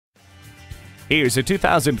Here's a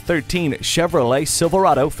 2013 Chevrolet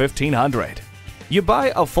Silverado 1500. You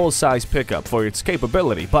buy a full-size pickup for its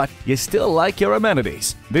capability, but you still like your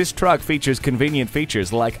amenities. This truck features convenient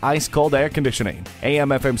features like ice-cold air conditioning,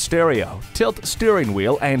 AM/FM stereo, tilt steering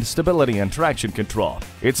wheel, and stability and traction control.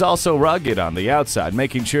 It's also rugged on the outside,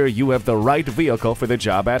 making sure you have the right vehicle for the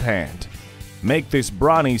job at hand. Make this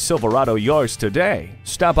brawny Silverado yours today.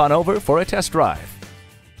 Stop on over for a test drive.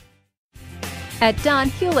 At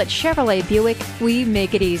Hewlett Chevrolet Buick, we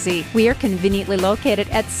make it easy. We are conveniently located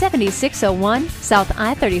at 7601 South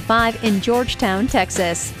I-35 in Georgetown,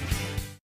 Texas.